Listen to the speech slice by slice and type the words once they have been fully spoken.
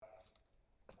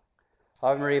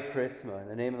Ave Maria Purissima, in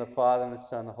the name of the Father, and the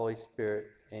Son, and the Holy Spirit.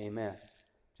 Amen.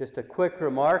 Just a quick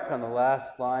remark on the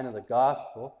last line of the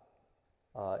Gospel.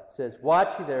 It says,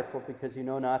 "Watch ye therefore, because you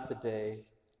know not the day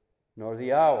nor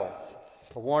the hour."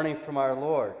 A warning from our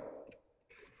Lord.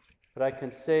 But I can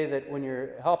say that when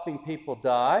you're helping people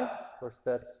die, of course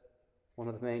that's one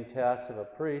of the main tasks of a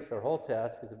priest. Our whole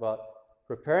task is about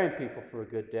preparing people for a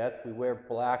good death. We wear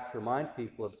black to remind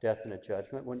people of death and a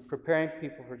judgment. When preparing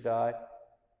people for die,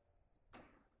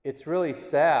 it's really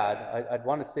sad. I'd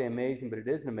want to say amazing, but it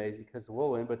isn't amazing because of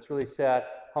whirlwind, but it's really sad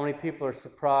how many people are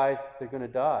surprised they're going to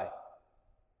die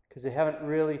because they haven't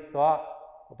really thought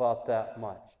about that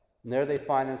much. And there they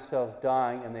find themselves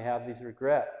dying and they have these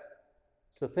regrets.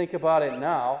 So think about it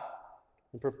now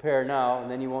and prepare now, and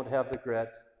then you won't have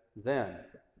regrets then.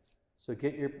 So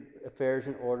get your affairs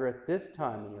in order at this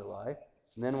time in your life,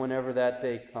 and then whenever that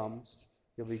day comes,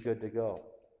 you'll be good to go.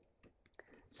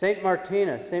 St.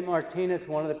 Martina. St. Martina is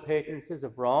one of the patronesses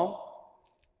of Rome,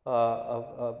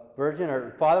 a virgin.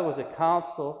 Her father was a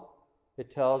consul, it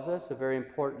tells us, a very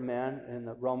important man in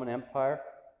the Roman Empire.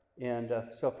 And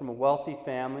so from a wealthy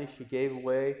family, she gave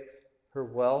away her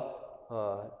wealth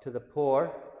to the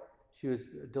poor. She was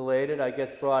delated, I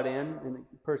guess, brought in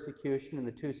persecution in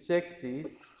the 260s,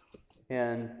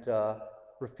 and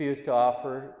refused to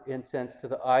offer incense to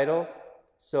the idols.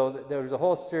 So there was a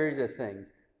whole series of things.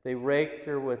 They raked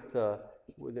her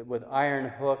with iron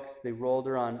hooks. They rolled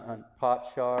her on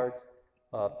pot shards.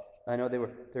 I know they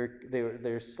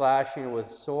were slashing her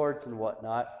with swords and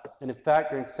whatnot. And in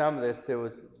fact, during some of this, there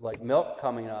was like milk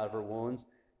coming out of her wounds,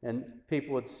 and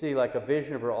people would see like a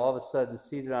vision of her all of a sudden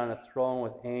seated on a throne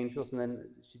with angels, and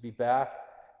then she'd be back.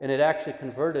 And it actually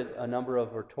converted a number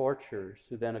of her torturers,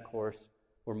 who then, of course,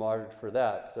 were martyred for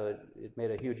that. So it made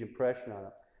a huge impression on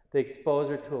them. They exposed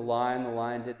her to a lion. The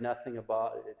lion did nothing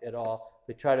about it at all.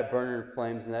 They tried to burn her in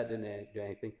flames, and that didn't do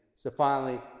anything. So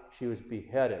finally, she was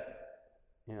beheaded.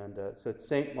 And so it's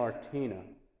St. Martina,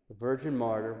 the Virgin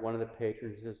Martyr, one of the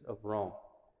patronesses of Rome.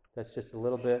 That's just a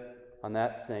little bit on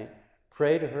that saint.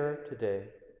 Pray to her today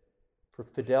for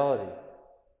fidelity,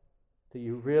 that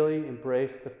you really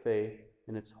embrace the faith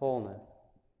in its wholeness.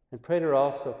 And pray to her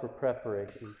also for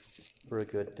preparation for a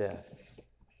good death.